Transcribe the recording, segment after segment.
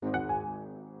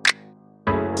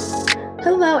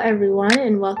Hello, everyone,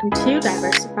 and welcome to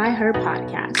Diversify Her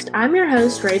podcast. I'm your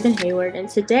host, Raven Hayward, and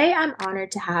today I'm honored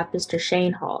to have Mr.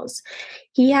 Shayne Halls.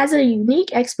 He has a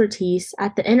unique expertise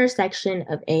at the intersection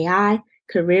of AI,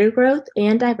 career growth,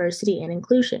 and diversity and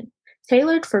inclusion,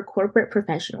 tailored for corporate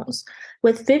professionals.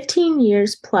 With 15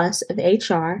 years plus of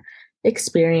HR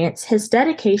experience, his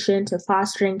dedication to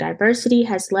fostering diversity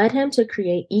has led him to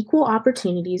create equal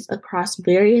opportunities across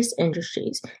various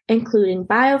industries, including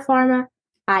biopharma,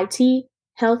 IT,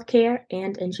 healthcare,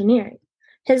 and engineering.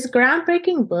 His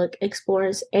groundbreaking book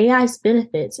explores AI's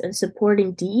benefits in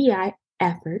supporting DEI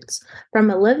efforts,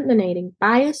 from eliminating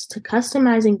bias to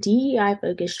customizing DEI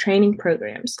focused training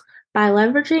programs. By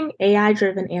leveraging AI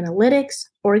driven analytics,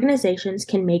 organizations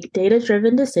can make data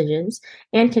driven decisions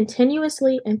and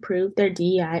continuously improve their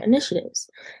DEI initiatives,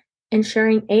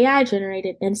 ensuring AI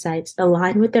generated insights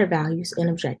align with their values and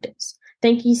objectives.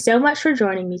 Thank you so much for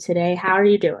joining me today. How are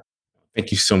you doing?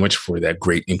 Thank you so much for that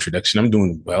great introduction. I'm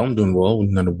doing well. I'm doing well.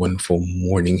 Another wonderful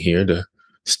morning here to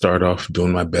start off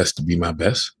doing my best to be my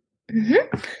best.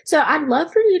 So I'd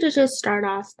love for you to just start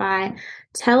off by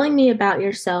telling me about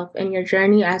yourself and your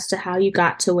journey as to how you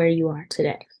got to where you are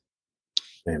today.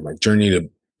 And my journey to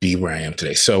be where I am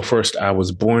today. So first, I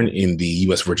was born in the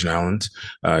U.S. Virgin Islands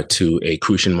to a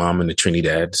Crucian mom and a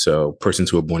Trinidad. So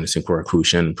persons who are born in St. Croix are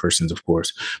Crucian. Persons, of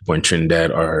course, born in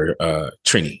Trinidad are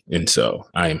Trini. And so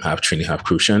I am half Trini, half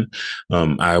Crucian.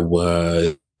 I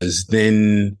was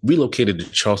then relocated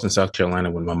to Charleston, South Carolina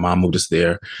when my mom moved us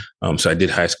there. So I did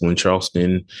high school in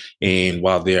Charleston. And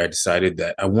while there, I decided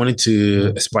that I wanted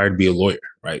to aspire to be a lawyer,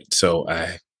 right? So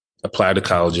I applied to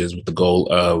colleges with the goal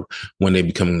of one day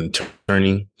becoming an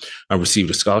attorney. I received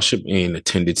a scholarship and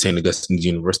attended St. Augustine's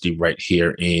University right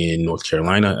here in North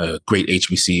Carolina, a great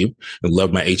HBCU. I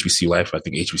loved my HBCU life. I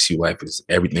think HBCU life is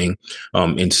everything.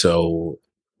 And so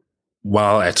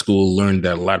while at school, learned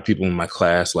that a lot of people in my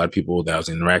class, a lot of people that I was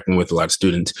interacting with, a lot of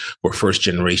students were first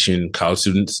generation college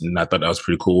students. And I thought that was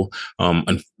pretty cool.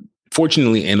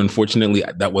 Fortunately and unfortunately,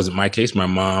 that wasn't my case. My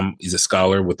mom is a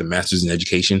scholar with a master's in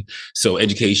education. So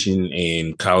education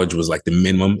and college was like the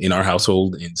minimum in our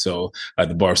household. And so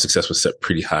the bar of success was set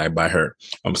pretty high by her.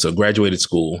 So graduated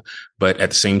school. But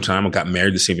at the same time, I got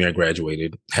married the same year I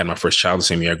graduated, had my first child the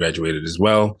same year I graduated as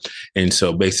well. And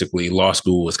so basically law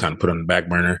school was kind of put on the back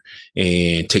burner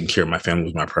and taking care of my family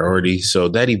was my priority. So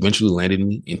that eventually landed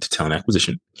me into talent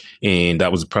acquisition. And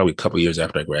that was probably a couple of years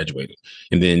after I graduated.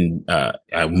 And then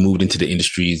I moved into the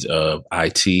industries of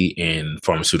IT and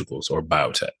pharmaceuticals or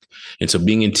biotech. And so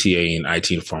being in TA and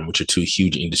IT and pharma, which are two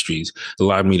huge industries,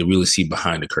 allowed me to really see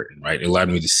behind the curtain, right? It allowed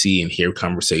me to see and hear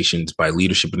conversations by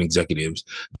leadership and executives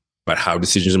about how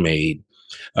decisions are made,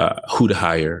 who to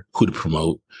hire, who to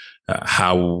promote,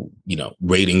 how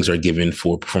ratings are given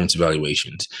for performance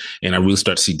evaluations. And I really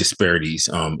started to see disparities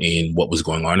in what was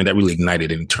going on. And that really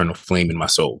ignited an internal flame in my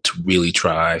soul to really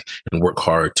try and work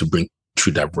hard to bring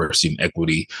true diversity and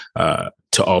equity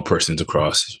to all persons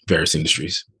across various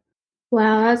industries.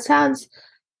 Wow, that sounds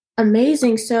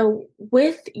amazing. So,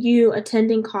 with you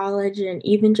attending college and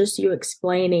even just you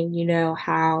explaining,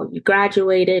 how you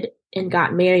graduated and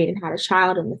got married and had a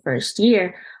child in the first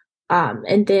year,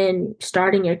 and then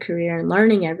starting your career and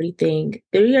learning everything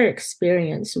through your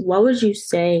experience, what would you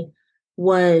say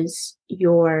was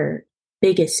your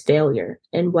biggest failure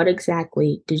and what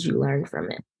exactly did you learn from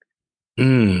it?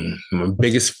 My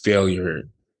biggest failure.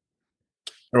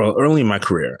 Well, early in my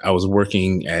career, I was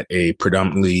working at a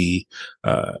predominantly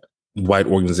white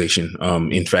organization.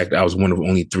 In fact, I was one of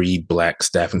only 3 Black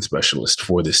staffing specialists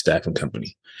for this staffing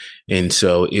company. And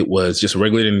so it was just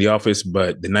regulated in the office.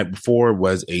 But the night before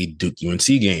was a Duke UNC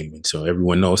game. And so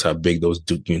everyone knows how big those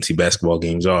Duke UNC basketball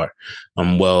games are.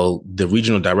 Well, the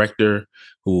regional director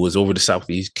who was over the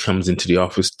Southeast comes into the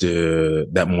office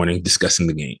that morning discussing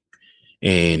the game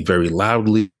and very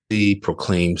loudly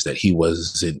proclaims that he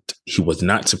was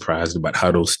not surprised about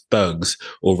how those thugs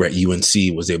over at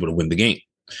UNC was able to win the game.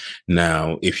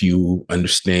 Now, if you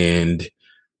understand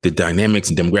the dynamics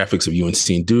and demographics of UNC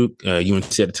and Duke,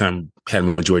 UNC at the time had a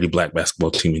majority Black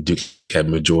basketball team and Duke had a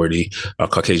majority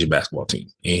Caucasian basketball team.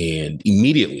 And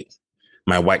immediately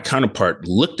my white counterpart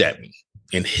looked at me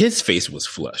and his face was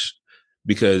flushed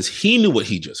because he knew what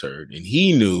he just heard and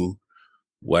he knew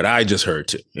what I just heard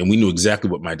too. And we knew exactly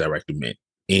what my director meant.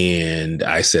 And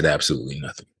I said absolutely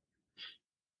nothing.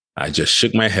 I just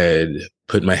shook my head,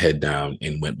 put my head down,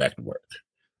 and went back to work.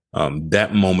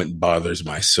 That moment bothers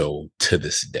my soul to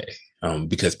this day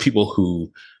because people who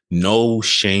know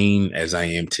Shayne as I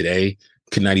am today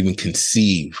could not even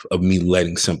conceive of me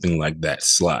letting something like that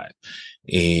slide.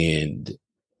 And,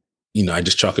 I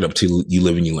just chalk it up to you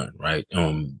live and you learn, right?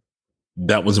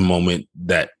 That was a moment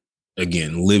that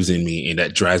again, lives in me, and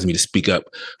that drives me to speak up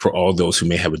for all those who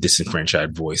may have a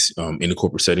disenfranchised voice in the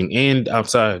corporate setting and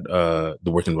outside the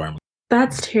work environment.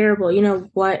 That's terrible. You know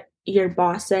what your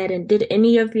boss said, and did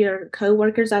any of your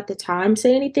coworkers at the time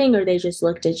say anything, or they just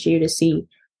looked at you to see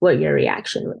what your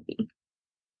reaction would be?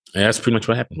 And that's pretty much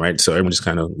what happened, right? So everyone just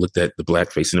kind of looked at the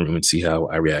black face in the room and see how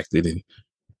I reacted. And,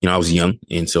 I was young.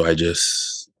 And so I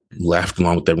just laughed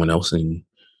along with everyone else and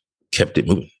kept it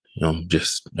moving.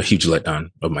 Just a huge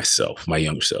letdown of myself, my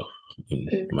younger self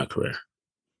in my career.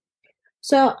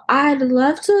 So I'd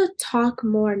love to talk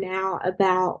more now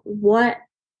about what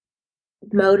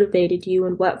motivated you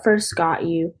and what first got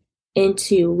you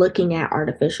into looking at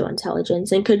artificial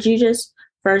intelligence. And could you just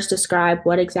first describe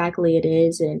what exactly it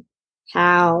is and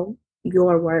how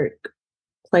your work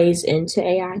plays into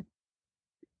AI?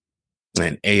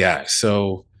 And AI.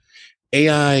 So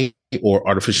AI, or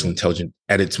artificial intelligence,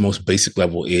 at its most basic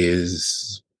level,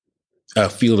 is a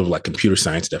field of like computer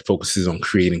science that focuses on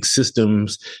creating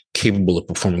systems capable of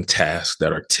performing tasks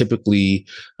that are typically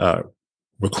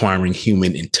requiring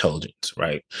human intelligence,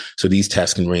 right? So these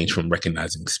tasks can range from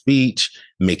recognizing speech,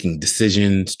 making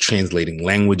decisions, translating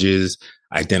languages,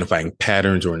 identifying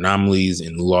patterns or anomalies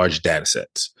in large data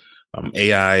sets.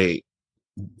 AI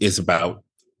is about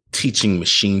teaching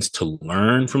machines to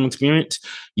learn from experience.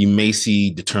 You may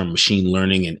see the term machine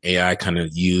learning and AI kind of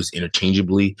used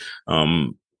interchangeably,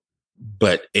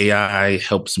 but AI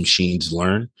helps machines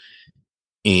learn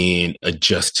and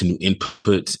adjust to new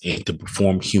inputs and to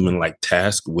perform human-like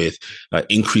tasks with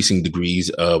increasing degrees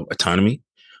of autonomy.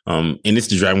 And it's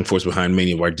the driving force behind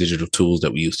many of our digital tools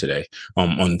that we use today,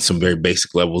 on some very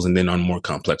basic levels and then on more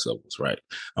complex levels, right?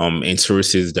 And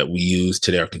services that we use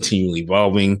today are continually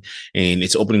evolving, and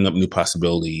it's opening up new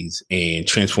possibilities and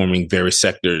transforming various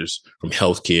sectors from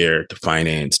healthcare to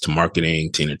finance to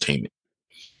marketing to entertainment.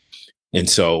 And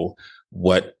so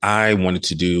what I wanted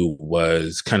to do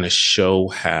was kind of show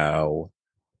how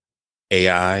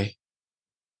AI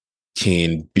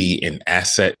can be an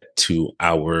asset to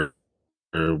our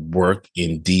work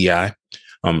in DEI.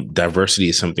 Diversity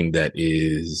is something that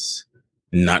is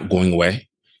not going away.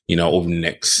 Over the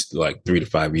next like 3 to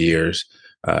 5 years,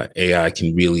 AI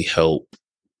can really help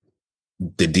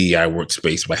the DEI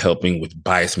workspace by helping with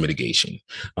bias mitigation.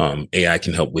 AI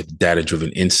can help with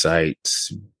data-driven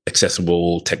insights,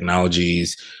 accessible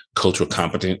technologies, cultural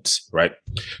competence, right?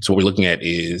 So what we're looking at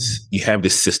is you have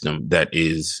this system that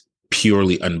is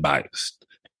purely unbiased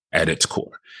at its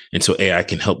core. And so AI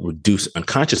can help reduce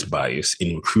unconscious bias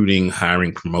in recruiting,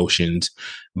 hiring, promotions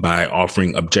by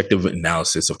offering objective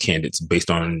analysis of candidates based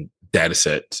on data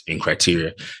sets and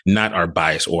criteria, not our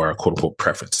bias or our quote unquote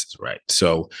preferences, right?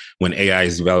 So when AI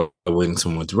is evaluating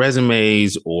someone's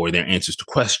resumes or their answers to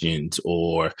questions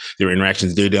or their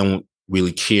interactions, they don't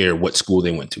really care what school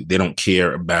they went to. They don't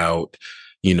care about,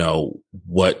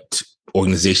 what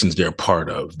organizations they're a part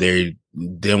of. They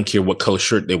don't care what color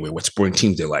shirt they wear, what sporting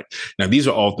teams they like. Now, these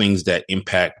are all things that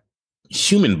impact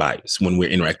human bias when we're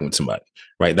interacting with somebody,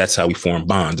 right? That's how we form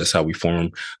bonds. That's how we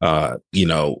form, a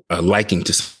liking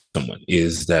to someone,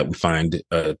 is that we find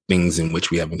things in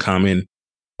which we have in common,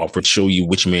 offer to show you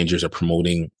which managers are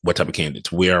promoting what type of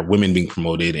candidates, where are women being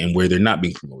promoted and where they're not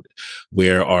being promoted,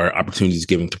 where are opportunities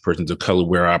given to persons of color,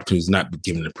 where are opportunities not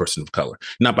given to person of color,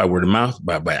 not by word of mouth,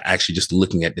 but by actually just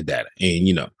looking at the data.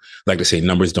 And, like I say,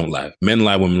 numbers don't lie. Men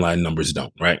lie, women lie, numbers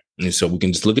don't, right? And so we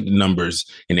can just look at the numbers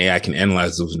and AI can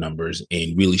analyze those numbers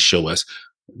and really show us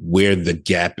where the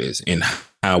gap is and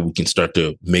how we can start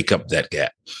to make up that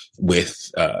gap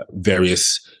with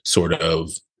various sort of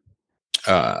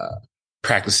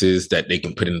practices that they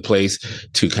can put in place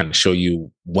to kind of show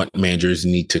you what managers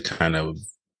need to kind of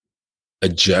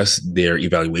adjust their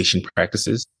evaluation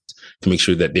practices to make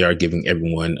sure that they are giving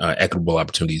everyone equitable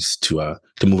opportunities to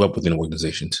move up within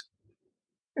organizations.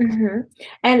 Mm-hmm.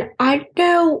 And I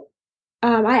know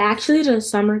I actually did a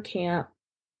summer camp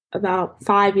about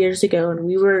 5 years ago, and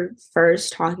we were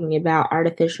first talking about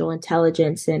artificial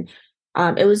intelligence, and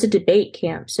it was a debate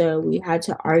camp. So we had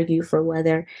to argue for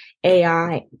whether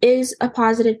AI is a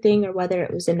positive thing or whether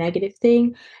it was a negative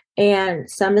thing. And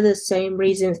some of the same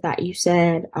reasons that you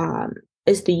said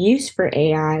is the use for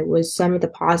AI was some of the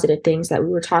positive things that we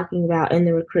were talking about in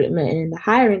the recruitment and in the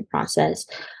hiring process.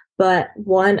 But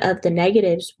one of the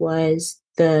negatives was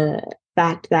the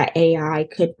fact that AI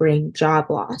could bring job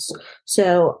loss.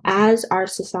 So as our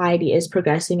society is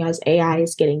progressing, as AI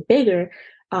is getting bigger,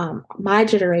 my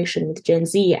generation with Gen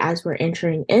Z, as we're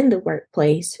entering in the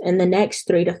workplace in the next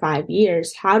 3 to 5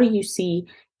 years, how do you see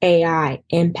AI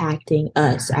impacting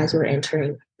us as we're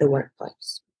entering the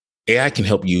workplace? AI can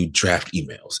help you draft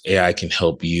emails. AI can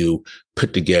help you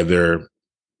put together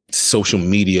social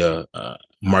media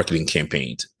marketing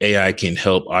campaigns. AI can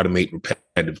help automate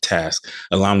repetitive tasks,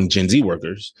 allowing Gen Z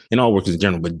workers and all workers in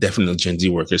general, but definitely Gen Z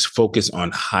workers focus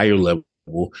on higher level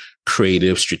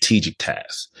creative strategic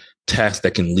tasks, tasks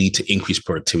that can lead to increased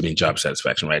productivity and job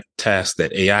satisfaction, right? Tasks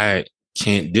that AI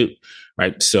can't do,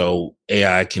 right? So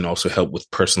AI can also help with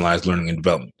personalized learning and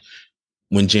development.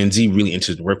 When Gen Z really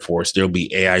enters the workforce, there'll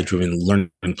be AI driven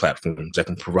learning platforms that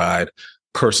can provide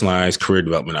personalized career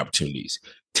development opportunities,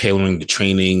 tailoring the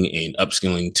training and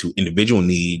upskilling to individual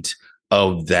needs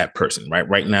of that person, right?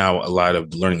 Right now, a lot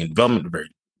of the learning and development are very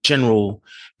general,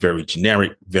 very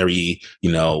generic, very,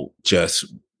 just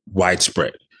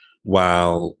widespread.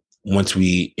 While once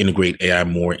we integrate AI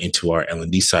more into our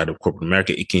L&D side of corporate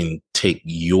America, it can take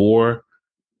your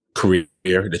career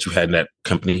that you had in that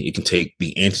company. It can take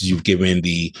the answers you've given,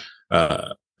 the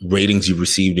ratings you've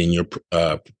received in your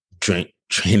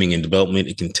training and development.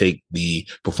 It can take the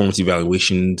performance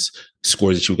evaluations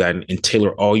scores that you've gotten and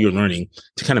tailor all your learning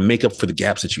to kind of make up for the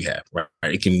gaps that you have, right?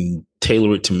 It can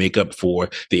tailor it to make up for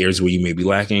the areas where you may be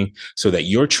lacking so that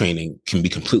your training can be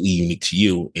completely unique to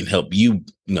you and help you,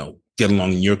 get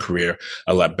along in your career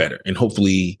a lot better. And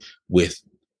hopefully with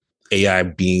AI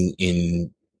being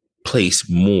in place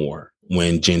more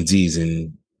when Gen Z's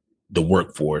in the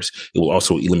workforce, it will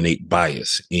also eliminate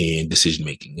bias in decision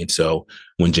making. And so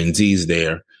when Gen Z is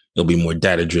there, it'll be more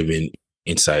data driven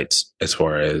insights as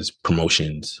far as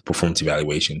promotions, performance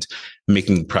evaluations,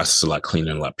 making the process a lot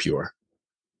cleaner and a lot purer.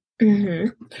 Mm-hmm.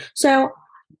 So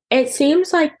it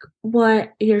seems like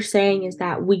what you're saying is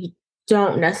that we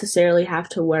don't necessarily have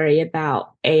to worry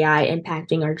about AI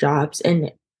impacting our jobs, and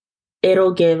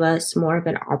it'll give us more of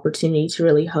an opportunity to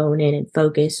really hone in and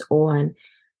focus on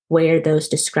where those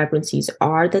discrepancies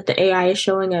are that the AI is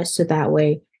showing us. So that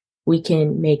way we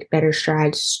can make better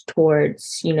strides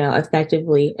towards,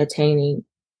 effectively attaining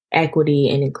equity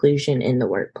and inclusion in the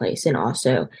workplace. And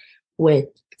also with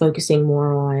focusing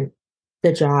more on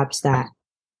the jobs that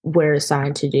we're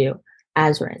assigned to do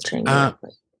as we're entering the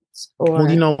workplace. Well,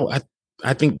 Or,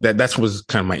 I think that that's was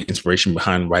kind of my inspiration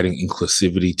behind writing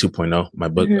Inclusivity 2.0, my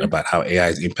book Mhm. about how AI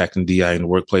is impacting DI in the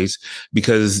workplace,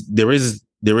 because there is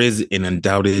an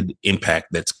undoubted impact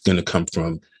that's going to come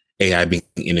from AI being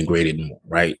integrated more,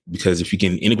 right? Because if you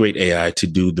can integrate AI to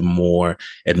do the more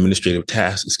administrative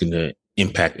tasks, it's going to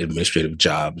impact administrative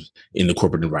jobs in the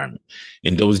corporate environment.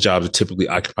 And those jobs are typically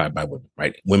occupied by women,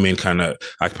 right? Women kind of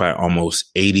occupy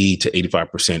almost 80 to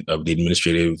 85% of the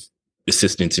administrative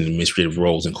assistants and administrative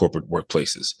roles in corporate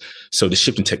workplaces. So the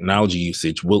shift in technology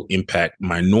usage will impact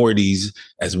minorities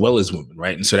as well as women,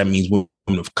 right? And so that means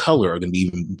women of color are going to be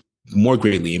even more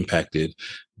greatly impacted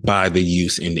by the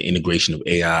use and the integration of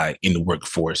AI in the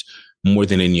workforce more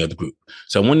than any other group.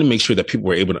 So I wanted to make sure that people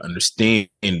were able to understand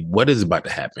what is about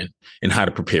to happen and how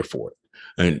to prepare for it.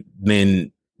 And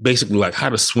then basically like how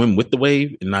to swim with the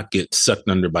wave and not get sucked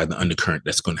under by the undercurrent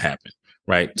that's going to happen,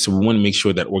 right? So we want to make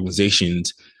sure that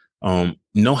organizations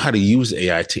know how to use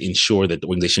AI to ensure that the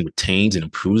organization retains and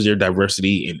improves their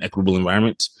diversity in equitable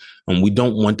environments. We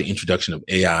don't want the introduction of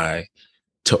AI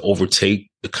to overtake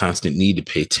the constant need to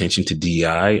pay attention to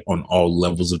DEI on all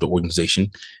levels of the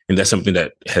organization. And that's something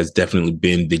that has definitely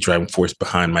been the driving force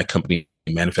behind my company,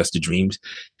 Manifested Dreams,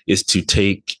 is to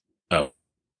take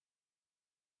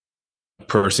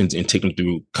persons and take them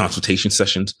through consultation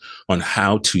sessions on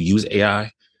how to use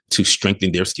AI to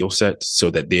strengthen their skill sets so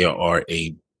that they are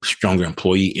a stronger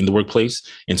employee in the workplace.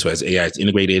 And so as AI is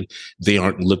integrated, they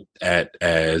aren't looked at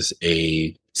as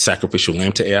a sacrificial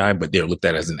lamb to AI, but they're looked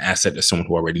at as an asset, as someone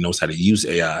who already knows how to use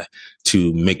AI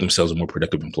to make themselves a more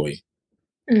productive employee.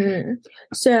 Mhm.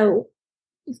 So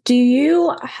do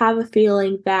you have a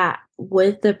feeling that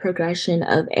with the progression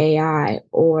of AI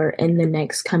or in the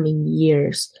next coming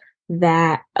years,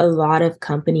 that a lot of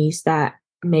companies that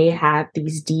may have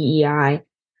these DEI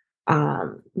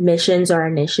missions or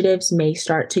initiatives may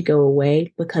start to go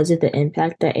away because of the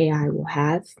impact that AI will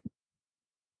have?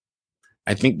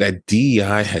 I think that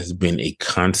DEI has been a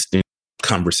constant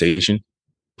conversation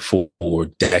for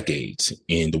decades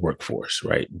in the workforce,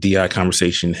 right? DI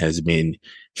conversation has been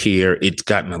here. It's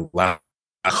gotten a lot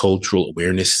of cultural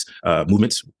awareness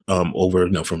movements over,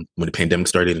 from when the pandemic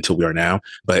started until we are now.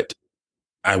 But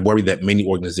I worry that many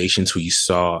organizations who you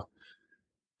saw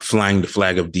flying the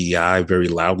flag of DEI very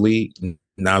loudly,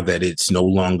 now that it's no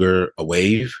longer a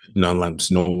wave, it's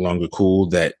no longer cool,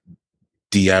 that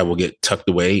DI will get tucked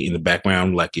away in the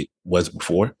background like it was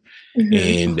before. Mhm.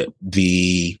 And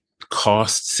the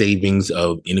cost savings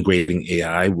of integrating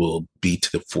AI will be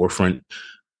to the forefront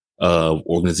of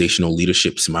organizational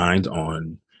leadership's mind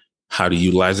on how to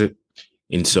utilize it.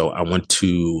 And so I want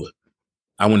to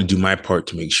I want to do my part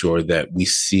to make sure that we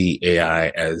see AI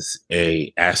as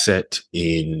a asset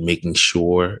in making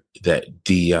sure that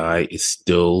DEI is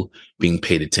still being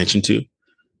paid attention to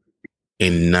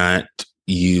and not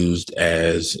used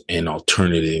as an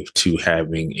alternative to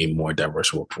having a more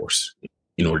diverse workforce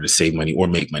in order to save money or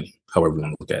make money, however you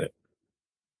want to look at it.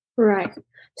 Right.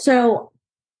 So,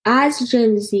 as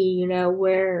Gen Z,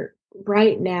 where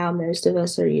right now most of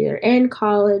us are either in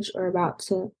college or about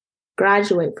to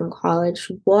graduate from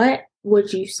college, what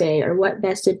would you say, or what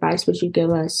best advice would you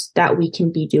give us that we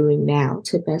can be doing now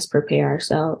to best prepare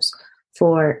ourselves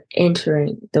for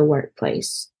entering the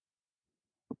workplace?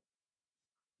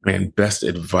 Man, best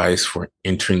advice for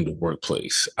entering the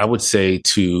workplace. I would say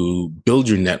to build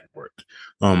your network.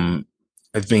 Um,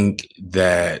 I think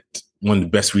that one of the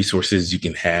best resources you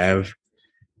can have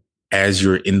as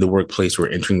you're in the workplace or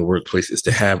entering the workplace is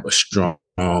to have a strong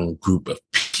group of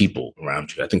people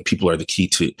around you. I think people are the key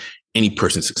to any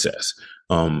person's success.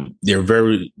 There's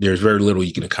very little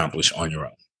you can accomplish on your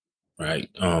own, right?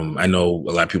 I know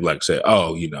a lot of people like to say,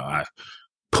 "Oh, I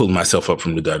pulled myself up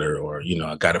from the gutter," or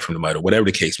I got it from the mud, or whatever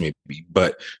the case may be.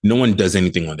 But no one does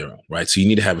anything on their own, right? So you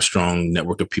need to have a strong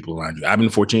network of people around you. I've been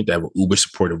fortunate to have an uber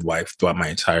supportive wife throughout my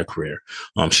entire career.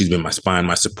 She's been my spine,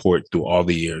 my support through all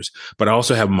the years. But I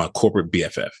also have my corporate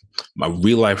BFF, my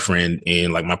real life friend,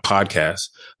 and like my podcast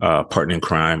partner in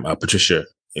crime, Patricia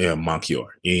Monkior.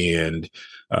 And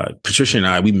Patricia and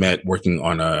I, we met working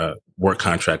on a work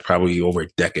contract probably over a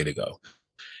decade ago.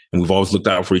 And we've always looked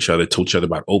out for each other, told each other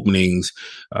about openings,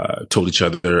 told each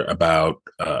other about,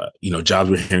 jobs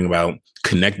we're hearing about,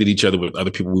 connected each other with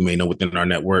other people we may know within our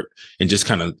network, and just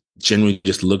kind of generally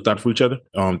just looked out for each other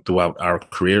throughout our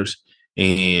careers.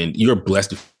 And you're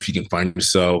blessed if you can find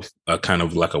yourself kind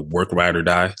of like a work ride or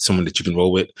die, someone that you can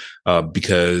roll with,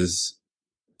 because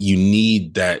you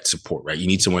need that support, right? You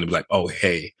need someone to be like, oh,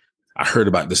 hey, I heard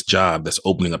about this job that's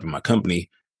opening up in my company.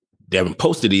 They haven't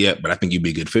posted it yet, but I think you'd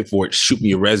be a good fit for it. Shoot me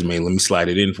your resume. Let me slide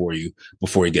it in for you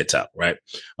before it gets out, right?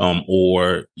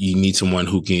 Or you need someone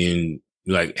who can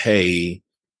be like, hey,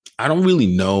 I don't really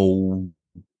know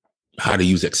how to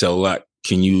use Excel a lot.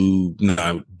 Can you,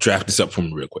 draft this up for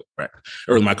me real quick, right?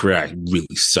 Early in my career, I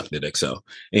really sucked at Excel.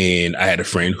 And I had a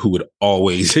friend who would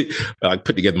always like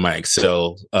put together my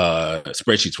Excel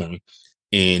spreadsheets for me.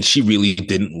 And she really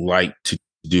didn't like to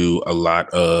do a lot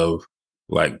of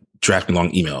like drafting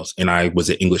long emails. And I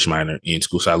was an English minor in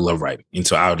school, so I love writing. And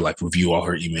so I would like review all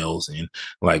her emails and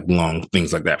like long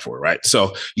things like that for her, right?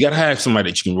 So you got to have somebody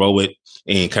that you can roll with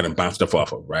and kind of bounce stuff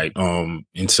off of, right?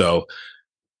 And so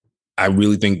I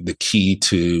really think the key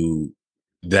to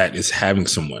that is having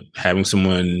someone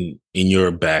in your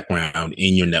background,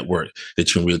 in your network that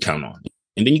you can really count on.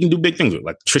 And then you can do big things with,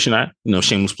 like Trish and I,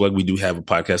 shameless plug. We do have a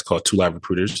podcast called Two Live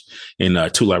Recruiters, and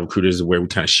Two Live Recruiters is where we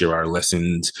kind of share our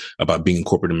lessons about being in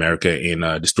corporate America and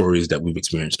the stories that we've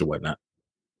experienced or whatnot.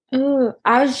 Oh,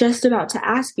 I was just about to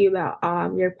ask you about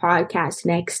your podcast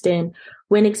next, and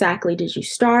when exactly did you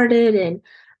start it, and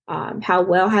how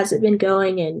well has it been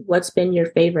going, and what's been your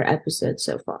favorite episode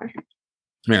so far?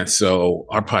 Man, so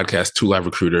our podcast, Two Live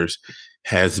Recruiters,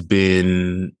 has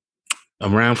been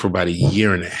around for about a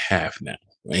year and a half now.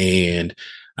 And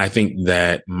I think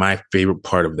that my favorite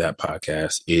part of that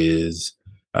podcast is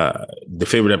the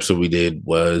favorite episode we did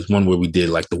was one where we did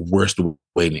like the worst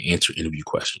way to answer interview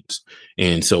questions.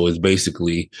 And so it's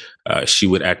basically she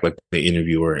would act like the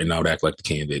interviewer and I would act like the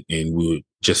candidate. And we would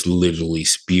just literally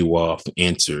spew off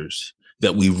answers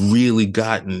that we really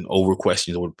gotten over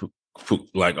questions over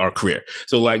like our career.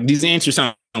 So like these answers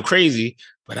sound crazy,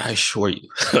 but I assure you,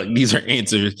 like, these are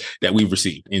answers that we've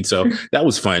received. And so that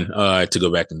was fun to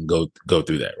go back and go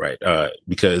through that, right?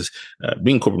 Because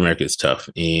being corporate America is tough.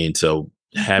 And so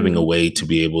having a way to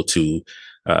be able to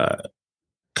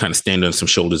kind of stand on some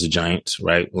shoulders of giants,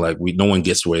 right? Like no one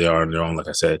gets where they are on their own. Like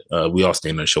I said, we all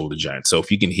stand on the shoulder of giants. So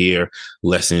if you can hear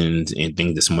lessons and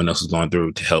things that someone else has gone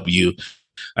through to help you,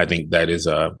 I think that's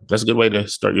a good way to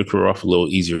start your career off a little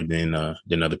easier than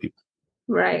other people.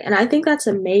 Right. And I think that's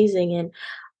amazing. And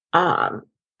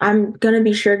I'm going to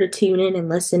be sure to tune in and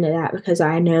listen to that because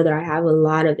I know that I have a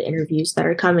lot of interviews that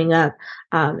are coming up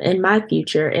in my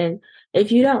future. And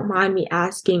if you don't mind me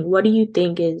asking, what do you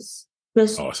think is,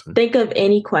 just awesome. Think of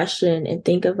any question and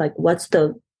think of like, what's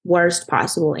the worst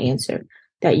possible answer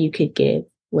that you could give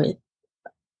with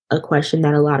a question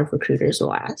that a lot of recruiters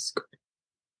will ask?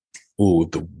 Oh,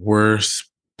 the worst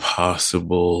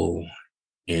possible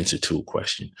answer to a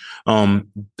question.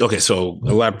 Okay, so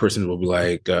a lot of persons will be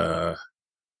like,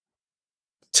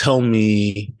 tell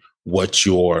me what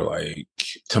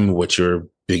your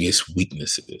biggest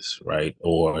weaknesses, right?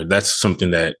 Or that's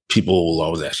something that people will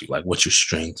always ask you, like, what's your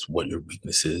strengths, what your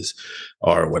weaknesses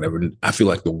are, whatever. I feel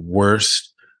like the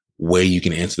worst way you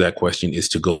can answer that question is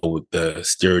to go with the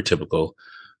stereotypical,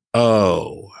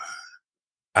 oh,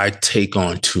 I take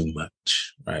on too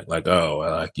much, right? Like, oh,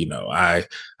 I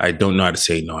don't know how to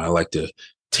say no. I like to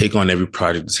take on every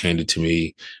project that's handed to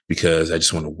me because I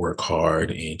just want to work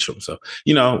hard and show myself.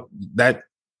 That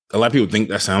a lot of people think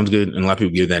that sounds good, and a lot of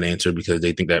people give that answer because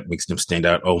they think that makes them stand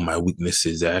out. Oh, my weakness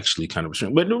is actually kind of a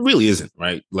strength, but it really isn't,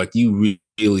 right? Like, you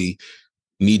really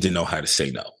need to know how to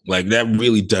say no. Like, that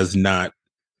really does not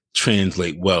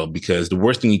translate well, because the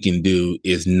worst thing you can do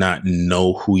is not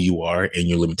know who you are and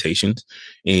your limitations.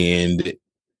 And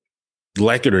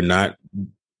like it or not,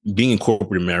 being in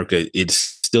corporate America,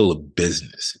 it's still a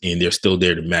business and they're still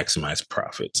there to maximize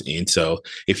profits. And so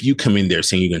if you come in there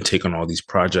saying you're going to take on all these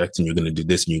projects and you're going to do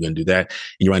this and you're going to do that,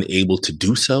 and you're unable to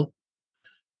do so,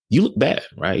 you look bad,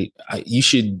 right? You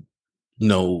should,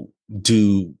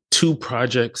 do 2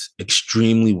 projects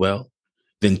extremely well,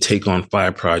 then take on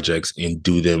 5 projects and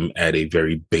do them at a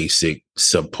very basic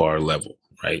subpar level,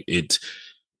 right? It's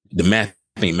the math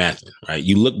ain't mathing, right?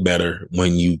 You look better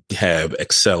when you have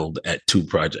excelled at 2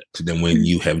 projects than when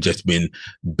you have just been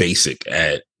basic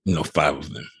at, 5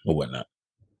 of them or whatnot.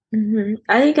 Mm-hmm.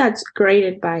 I think that's great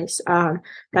advice.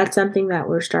 That's something that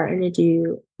we're starting to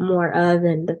do more of.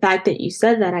 And the fact that you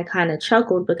said that, I kind of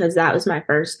chuckled because that was my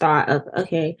first thought of,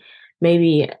 okay,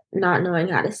 maybe not knowing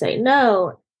how to say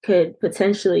no could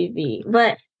potentially be.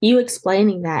 But you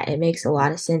explaining that, it makes a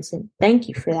lot of sense. And thank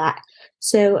you for that.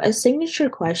 So a signature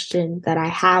question that I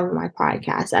have on my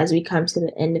podcast as we come to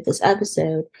the end of this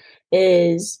episode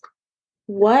is,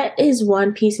 what is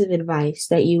one piece of advice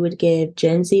that you would give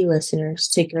Gen Z listeners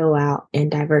to go out and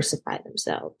diversify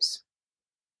themselves?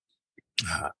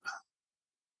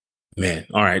 Man,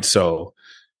 all right. So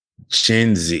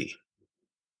Gen Z,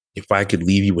 if I could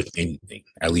leave you with anything,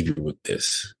 I leave you with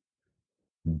this.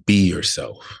 Be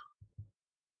yourself.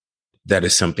 That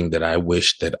is something that I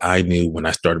wish that I knew when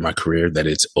I started my career, that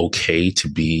it's okay to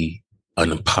be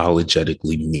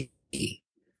unapologetically me,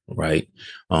 right?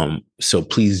 So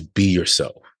please be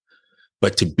yourself.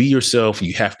 But to be yourself,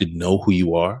 you have to know who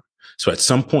you are. So at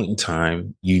some point in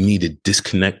time, you need to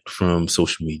disconnect from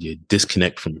social media,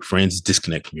 disconnect from your friends,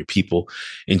 disconnect from your people,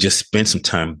 and just spend some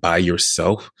time by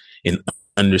yourself and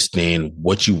understand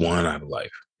what you want out of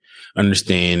life.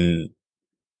 Understand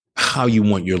how you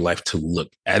want your life to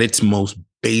look at its most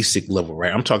basic level,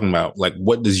 right? I'm talking about, like,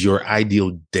 what does your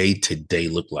ideal day to day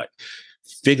look like?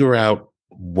 Figure out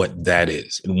what that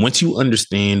is. And once you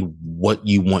understand what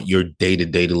you want your day to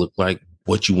day to look like,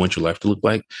 what you want your life to look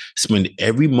like, spend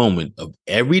every moment of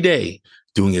every day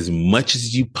doing as much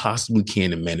as you possibly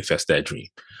can to manifest that dream.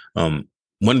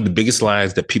 One of the biggest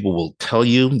lies that people will tell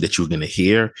you that you're going to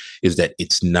hear is that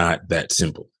it's not that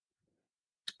simple.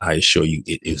 I assure you,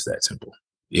 it is that simple.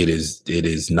 It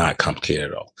is not complicated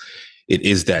at all. It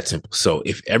is that simple. So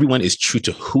if everyone is true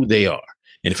to who they are,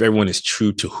 and if everyone is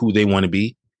true to who they want to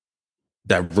be,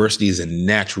 diversity is a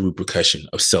natural repercussion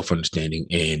of self-understanding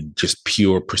and just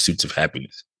pure pursuits of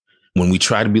happiness. When we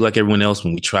try to be like everyone else,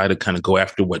 when we try to kind of go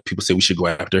after what people say we should go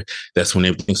after, that's when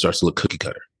everything starts to look cookie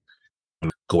cutter.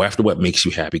 Go after what makes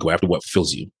you happy. Go after what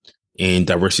fills you. And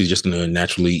diversity is just going to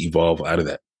naturally evolve out of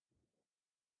that.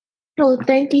 Well,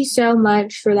 thank you so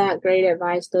much for that great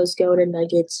advice, those golden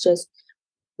nuggets, just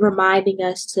reminding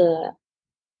us to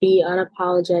be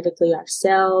unapologetically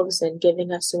ourselves and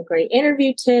giving us some great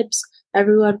interview tips.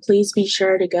 Everyone, please be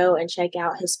sure to go and check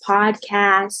out his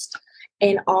podcast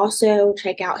and also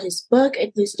check out his book,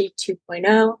 Inclusivity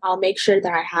 2.0. I'll make sure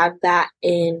that I have that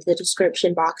in the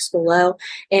description box below.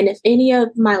 And if any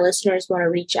of my listeners want to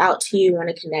reach out to you, want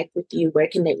to connect with you, where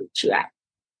can they reach you at?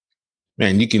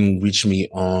 Man, you can reach me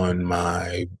on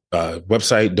my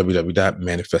website,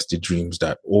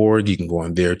 www.manifesteddreams.org. You can go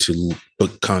on there to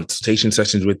book consultation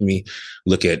sessions with me,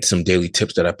 look at some daily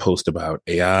tips that I post about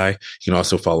AI. You can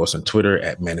also follow us on Twitter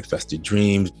at Manifested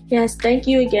Dreams. Yes, thank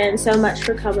you again so much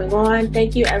for coming on.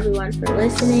 Thank you, everyone, for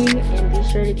listening. And be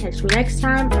sure to catch me next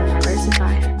time on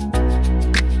Diversify.